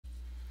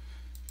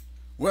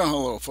Well,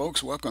 hello,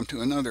 folks. Welcome to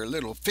another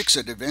little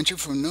Fix-It adventure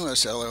from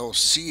Newis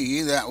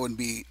LLC. That would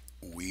be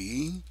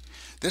we.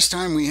 This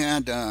time we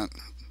had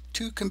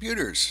two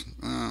computers,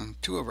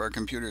 two of our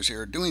computers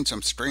here, doing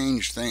some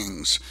strange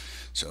things.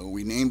 So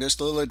we named this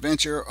little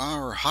adventure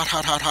our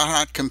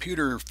hot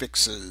computer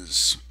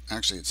fixes.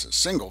 Actually, it's a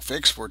single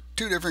fix for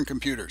two different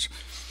computers.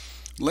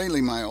 Lately,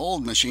 my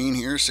old machine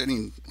here,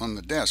 sitting on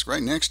the desk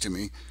right next to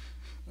me,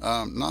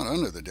 not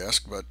under the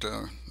desk, but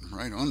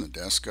right on the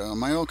desk.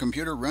 My old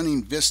computer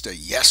running Vista.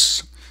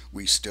 Yes,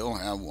 we still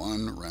have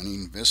one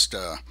running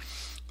Vista.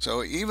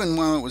 So even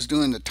while it was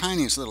doing the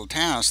tiniest little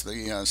task,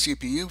 the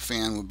CPU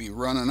fan would be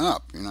running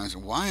up. I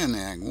said, why in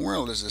the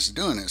world is this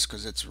doing this?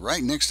 Because it's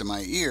right next to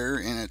my ear,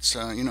 and it's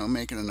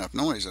making enough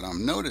noise that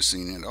I'm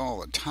noticing it all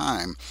the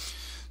time.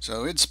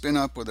 So it's been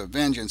up with a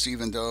vengeance,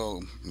 even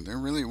though there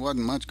really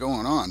wasn't much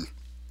going on.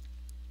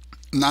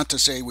 Not to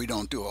say we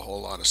don't do a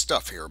whole lot of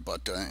stuff here,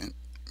 but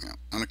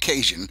on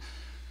occasion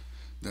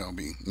there'll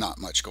be not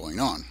much going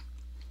on.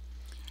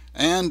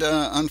 And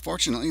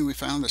unfortunately, we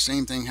found the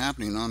same thing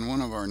happening on one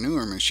of our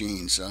newer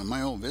machines.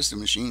 My old Vista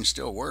machine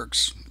still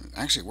works.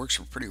 Actually works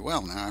pretty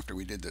well now after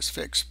we did this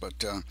fix,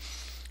 but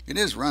it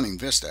is running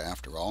Vista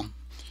after all.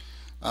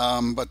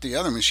 But the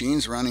other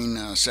machine's running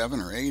 7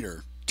 or 8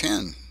 or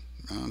 10.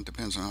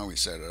 Depends on how we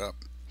set it up.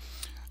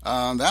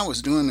 That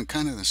was doing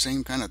kind of the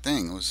same kind of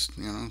thing. It was,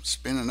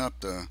 spinning up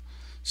the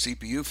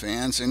CPU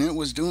fans, and it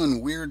was doing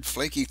weird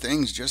flaky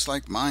things just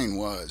like mine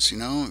was.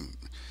 I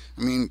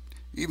mean,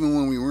 even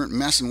when we weren't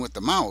messing with the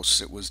mouse,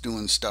 it was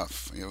doing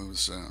stuff. It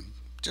was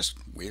just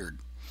weird.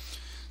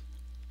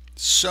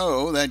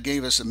 So that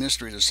gave us a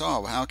mystery to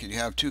solve. How could you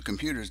have two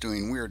computers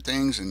doing weird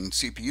things and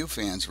CPU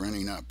fans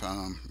running up?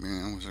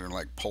 Was there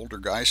like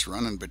poltergeist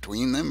running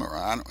between them, or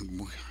I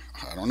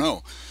don't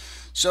know.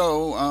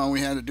 So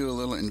we had to do a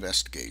little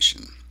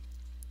investigation.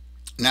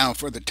 Now,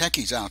 for the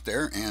techies out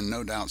there, and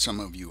no doubt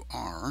some of you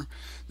are,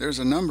 there's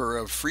a number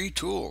of free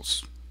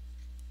tools,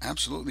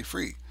 absolutely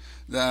free,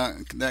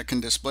 that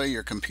can display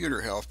your computer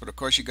health. But of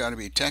course, you got to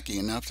be techie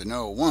enough to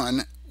know,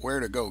 one,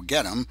 where to go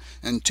get them,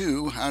 and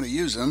two, how to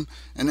use them,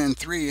 and then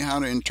three, how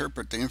to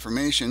interpret the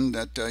information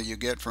that you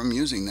get from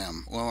using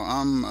them. Well,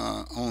 I'm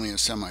only a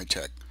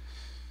semi-tech,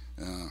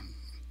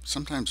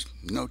 sometimes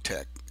no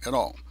tech at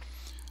all.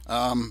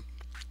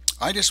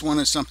 I just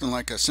wanted something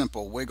like a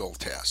simple wiggle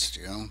test,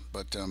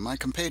 but my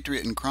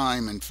compatriot in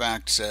crime, in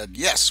fact, said,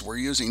 yes, we're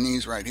using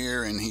these right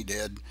here, and he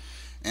did,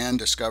 and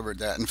discovered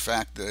that, in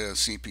fact, the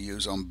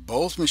CPUs on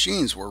both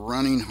machines were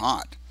running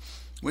hot,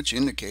 which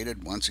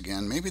indicated, once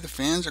again, maybe the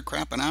fans are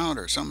crapping out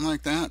or something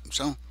like that.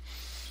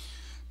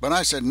 But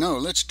I said, no,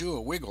 let's do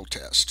a wiggle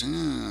test.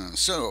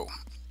 So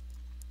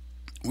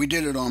we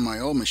did it on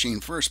my old machine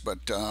first,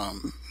 but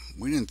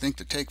we didn't think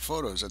to take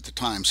photos at the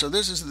time. So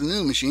this is the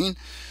new machine.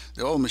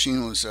 The old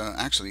machine was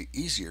actually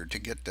easier to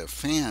get the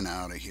fan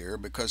out of here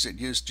because it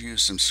used to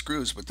use some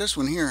screws. But this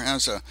one here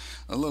has a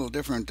little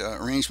different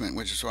arrangement,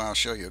 which is why I'll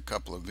show you a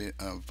couple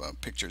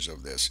of pictures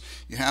of this.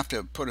 You have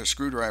to put a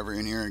screwdriver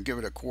in here and give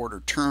it a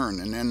quarter turn,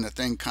 and then the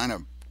thing kind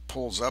of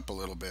pulls up a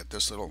little bit.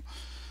 This little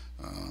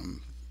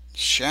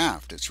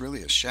shaft, it's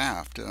really a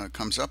shaft,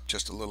 comes up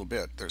just a little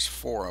bit. There's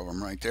 4 of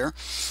them right there.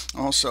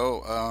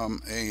 Also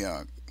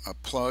a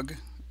plug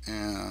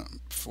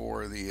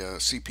for the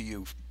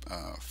CPU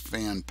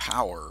fan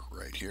power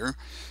right here.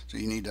 So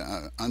you need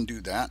to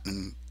undo that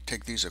and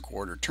take these a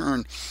quarter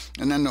turn,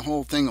 and then the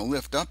whole thing will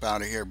lift up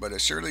out of here. But it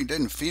certainly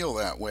didn't feel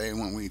that way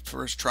when we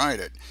first tried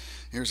it.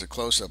 Here's a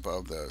close-up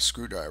of the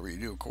screwdriver. You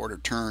do a quarter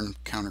turn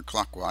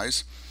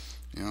counterclockwise,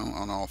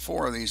 on all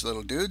 4 of these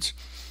little dudes,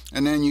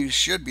 and then you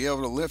should be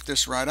able to lift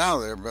this right out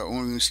of there. But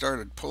when we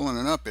started pulling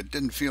it up, it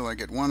didn't feel like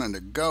it wanted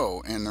to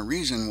go, and the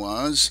reason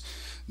was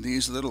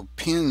these little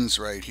pins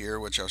right here,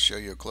 which I'll show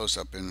you a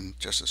close-up in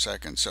just a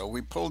second. So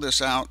we pulled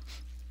this out,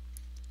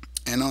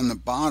 and on the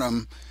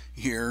bottom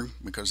here,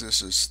 because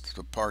this is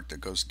the part that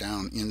goes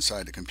down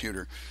inside the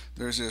computer,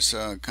 there's this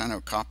kind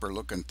of copper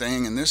looking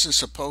thing, and this is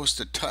supposed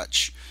to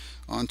touch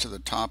onto the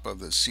top of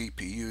the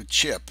CPU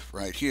chip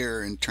right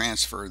here and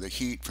transfer the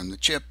heat from the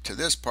chip to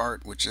this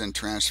part, which then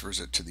transfers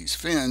it to these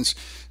fins.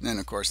 And then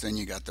of course then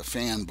you got the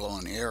fan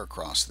blowing air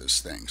across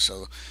this thing.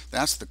 So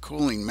that's the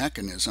cooling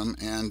mechanism,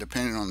 and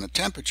depending on the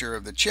temperature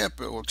of the chip,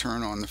 it will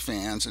turn on the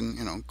fans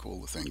and cool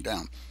the thing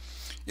down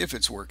if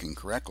it's working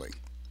correctly.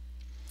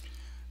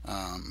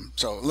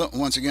 So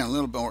once again, a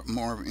little bit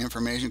more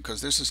information,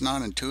 because this is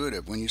not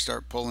intuitive. When you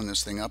start pulling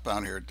this thing up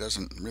out here, it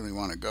doesn't really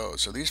want to go.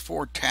 So these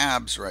 4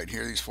 tabs right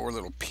here, these 4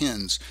 little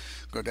pins,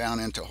 go down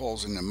into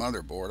holes in the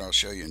motherboard. I'll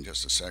show you in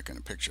just a second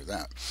a picture of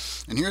that.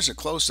 And here's a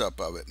close-up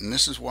of it, and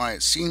this is why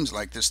it seems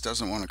like this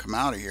doesn't want to come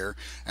out of here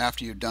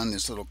after you've done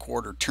this little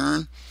quarter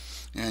turn.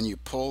 And you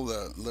pull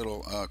the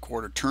little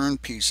quarter turn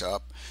piece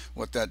up.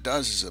 What that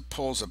does is it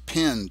pulls a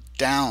pin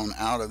down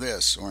out of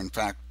this, or in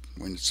fact,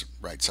 when it's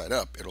right side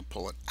up, it'll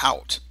pull it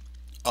out,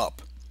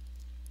 up.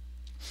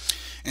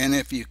 And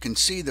if you can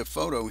see the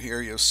photo here,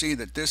 you'll see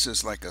that this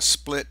is like a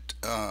split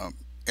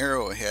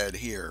arrowhead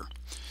here.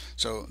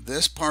 So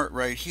this part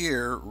right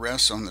here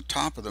rests on the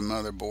top of the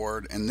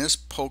motherboard, and this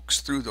pokes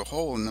through the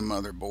hole in the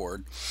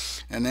motherboard.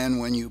 And then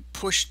when you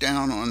push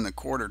down on the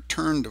quarter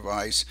turn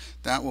device,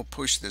 that will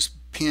push this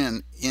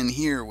pin in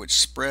here, which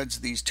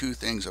spreads these two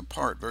things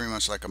apart, very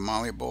much like a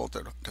molly bolt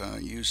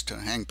that used to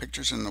hang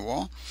pictures in the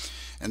wall.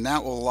 And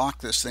that will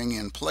lock this thing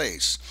in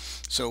place.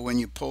 So when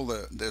you pull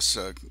this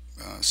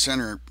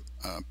center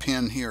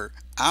pin here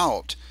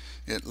out,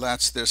 it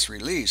lets this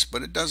release,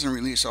 but it doesn't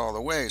release all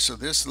the way, so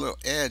this little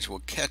edge will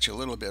catch a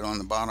little bit on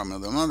the bottom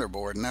of the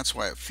motherboard, and that's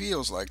why it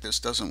feels like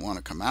this doesn't want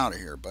to come out of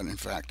here, but in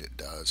fact it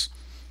does.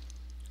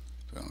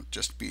 So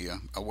just be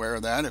aware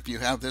of that. If you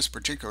have this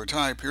particular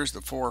type, here's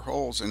the 4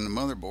 holes in the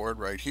motherboard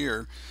right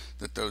here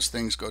that those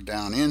things go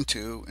down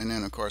into, and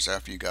then of course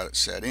after you got it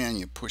set in,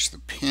 you push the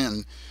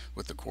pin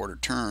with the quarter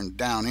turn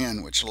down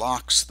in, which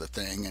locks the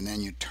thing, and then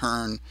you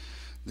turn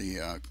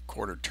the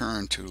quarter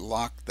turn to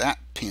lock that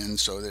pin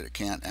so that it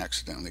can't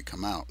accidentally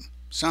come out.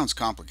 Sounds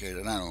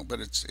complicated, I know,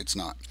 but it's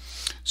not.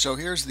 So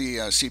here's the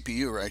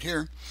CPU right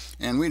here,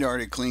 and we'd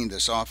already cleaned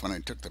this off when I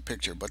took the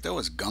picture, but there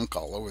was gunk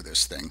all over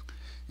this thing,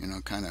 you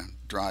know, kind of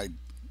dried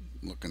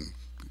looking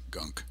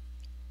gunk.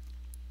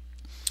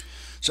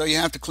 So you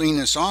have to clean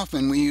this off,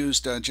 and we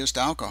used just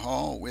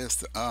alcohol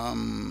with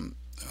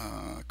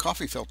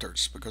coffee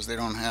filters because they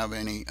don't have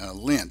any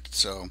lint.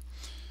 So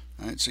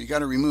alright, so you got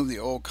to remove the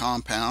old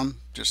compound,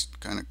 just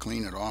kind of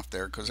clean it off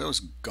there because there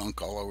was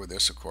gunk all over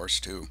this, of course,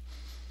 too.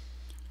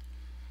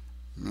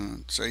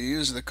 So you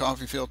use the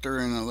coffee filter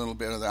and a little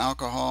bit of the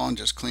alcohol and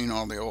just clean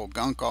all the old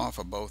gunk off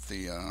of both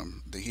the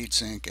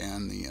heatsink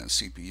and the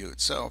CPU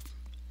itself.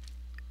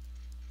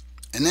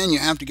 And then you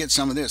have to get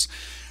some of this.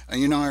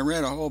 You know, I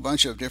read a whole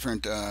bunch of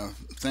different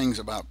things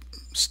about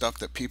stuff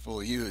that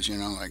people use, you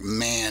know, like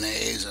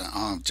mayonnaise,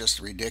 just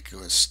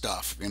ridiculous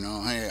stuff, you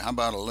know. Hey, how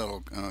about a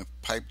little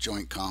pipe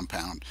joint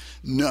compound?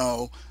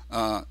 No,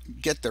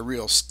 get the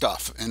real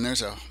stuff. And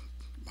there's a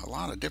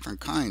lot of different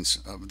kinds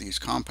of these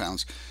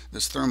compounds.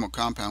 This thermal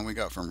compound we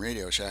got from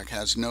Radio Shack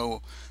has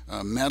no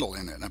metal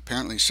in it. And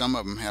apparently some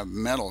of them have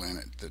metal in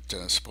it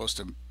that's supposed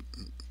to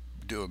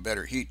do a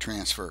better heat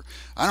transfer.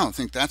 I don't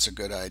think that's a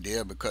good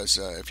idea because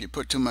if you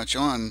put too much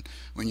on,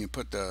 when you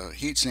put the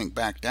heatsink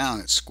back down,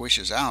 it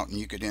squishes out and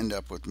you could end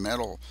up with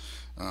metal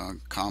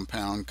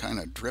compound kind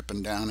of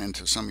dripping down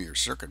into some of your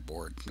circuit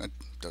board. That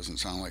doesn't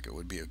sound like it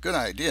would be a good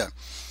idea.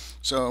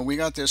 So we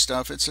got this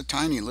stuff. It's a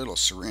tiny little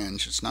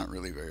syringe. It's not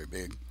really very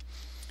big.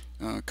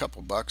 A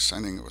couple bucks.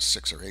 I think it was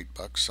 $6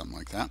 or $8, something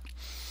like that.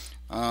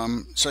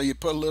 So you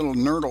put a little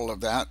nurdle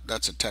of that.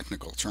 That's a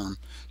technical term.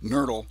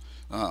 Nurdle.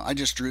 I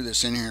just drew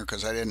this in here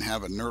because I didn't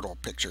have a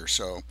nurdle picture.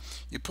 So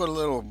you put a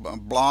little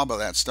blob of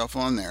that stuff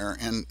on there,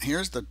 and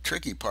here's the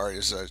tricky part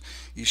is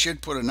you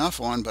should put enough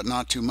on but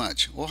not too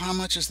much. Well, how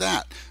much is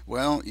that?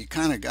 Well, you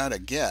kind of got to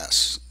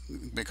guess,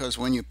 because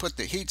when you put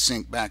the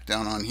heatsink back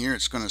down on here,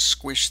 it's going to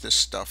squish this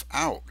stuff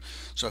out.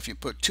 So if you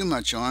put too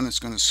much on, it's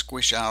going to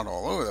squish out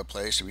all over the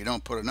place. If you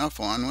don't put enough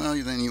on, well,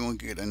 then you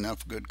won't get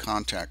enough good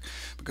contact.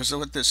 Because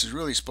what this is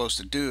really supposed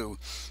to do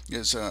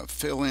is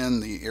fill in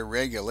the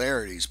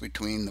irregularities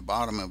between the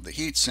bottom of the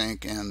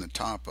heatsink and the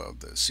top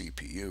of the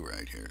CPU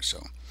right here.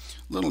 So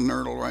little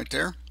nurdle right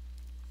there.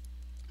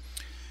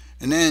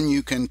 And then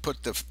you can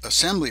put the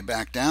assembly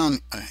back down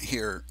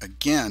here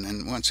again,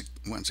 and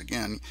once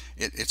again,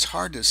 it's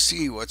hard to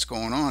see what's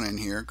going on in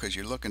here because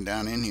you're looking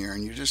down in here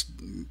and you're just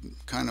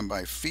kind of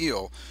by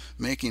feel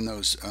making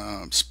those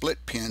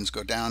split pins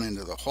go down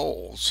into the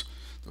holes,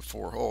 the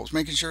 4 holes,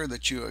 making sure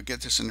that you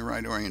get this in the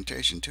right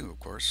orientation too, of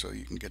course, so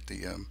you can get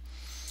the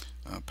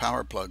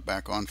power plug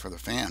back on for the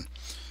fan.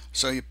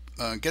 So you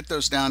get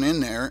those down in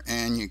there,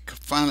 and you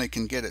finally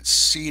can get it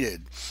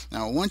seated.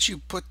 Now once you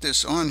put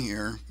this on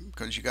here,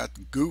 because you got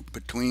the goop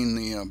between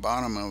the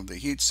bottom of the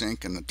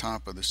heatsink and the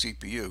top of the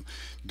CPU,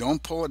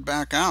 don't pull it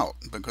back out,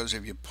 because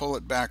if you pull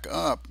it back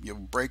up, you'll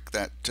break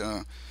that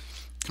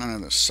kind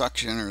of the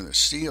suction or the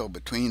seal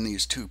between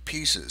these two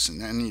pieces,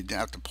 and then you'd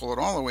have to pull it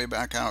all the way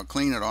back out,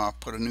 clean it off,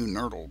 put a new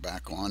nurdle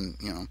back on,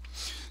 you know.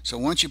 So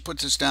once you put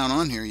this down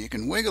on here, you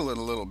can wiggle it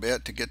a little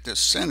bit to get this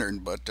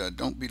centered, but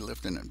don't be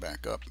lifting it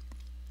back up.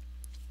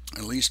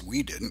 At least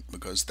we didn't,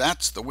 because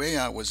that's the way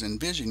I was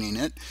envisioning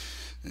it,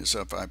 is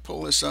if I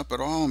pull this up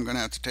at all, I'm going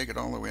to have to take it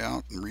all the way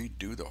out and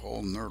redo the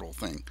whole nurdle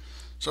thing.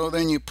 So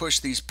then you push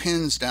these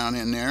pins down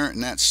in there,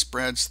 and that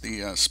spreads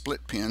the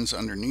split pins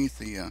underneath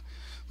the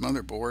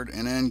motherboard,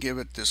 and then give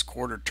it this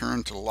quarter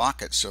turn to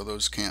lock it so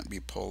those can't be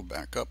pulled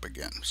back up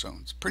again. So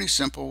it's pretty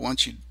simple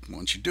once you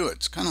do it.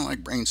 It's kind of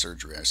like brain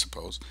surgery, I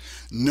suppose.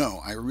 No,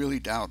 I really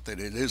doubt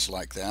that it is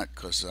like that,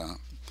 because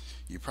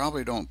you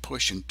probably don't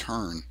push and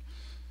turn.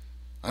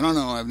 I don't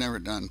know, I've never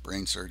done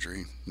brain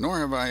surgery, nor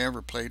have I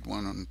ever played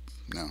one on,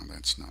 no,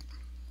 that's not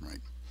right.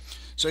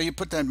 So you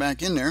put that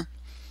back in there,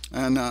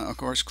 and of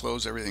course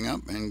close everything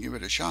up and give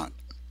it a shot.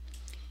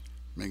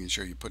 Making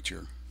sure you put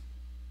your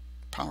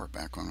power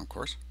back on, of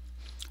course.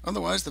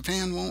 Otherwise the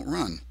fan won't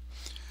run.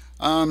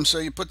 So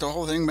you put the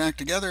whole thing back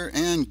together,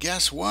 and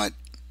guess what?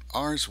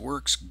 Ours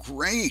works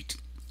great.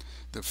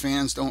 The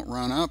fans don't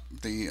run up.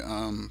 The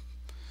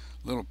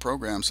little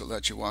programs that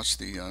let you watch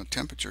the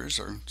temperatures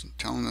are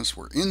telling us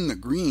we're in the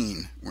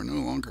green. We're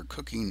no longer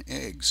cooking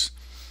eggs.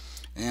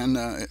 And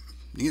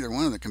neither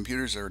one of the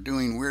computers are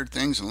doing weird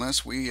things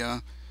unless we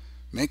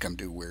make them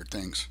do weird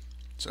things.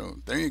 So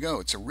there you go.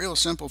 It's a real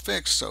simple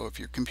fix. So if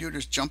your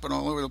computer's jumping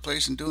all over the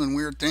place and doing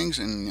weird things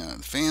and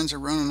the fans are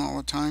running all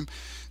the time,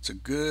 it's a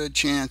good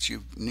chance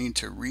you need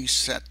to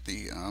reset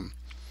the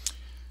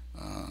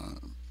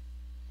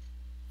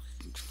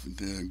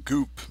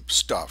goop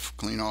stuff.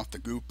 Clean off the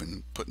goop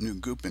and put new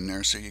goop in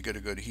there so you get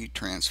a good heat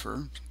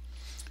transfer.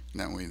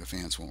 That way the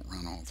fans won't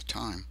run all the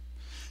time.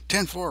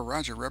 10-4,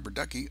 Roger Rubber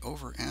Ducky,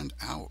 over and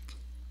out.